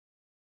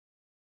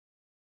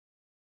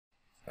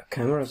A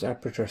camera's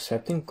aperture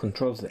setting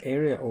controls the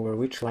area over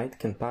which light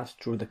can pass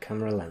through the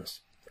camera lens.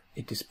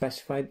 It is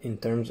specified in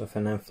terms of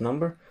an f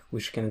number,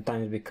 which can at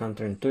times be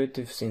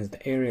counterintuitive since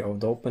the area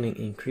of the opening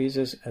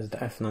increases as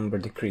the f number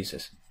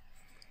decreases.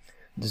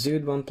 The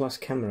Zivid 1 Plus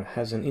camera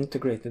has an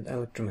integrated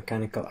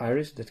electromechanical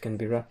iris that can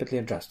be rapidly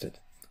adjusted.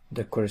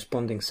 The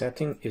corresponding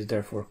setting is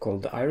therefore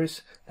called the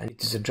iris, and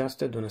it is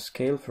adjusted on a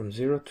scale from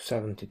 0 to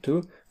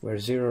 72, where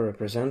 0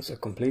 represents a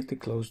completely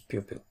closed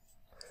pupil.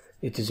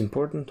 It is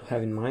important to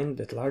have in mind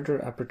that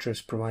larger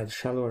apertures provide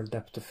shallower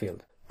depth of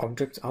field.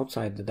 Objects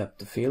outside the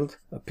depth of field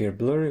appear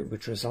blurry,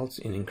 which results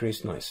in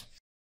increased noise.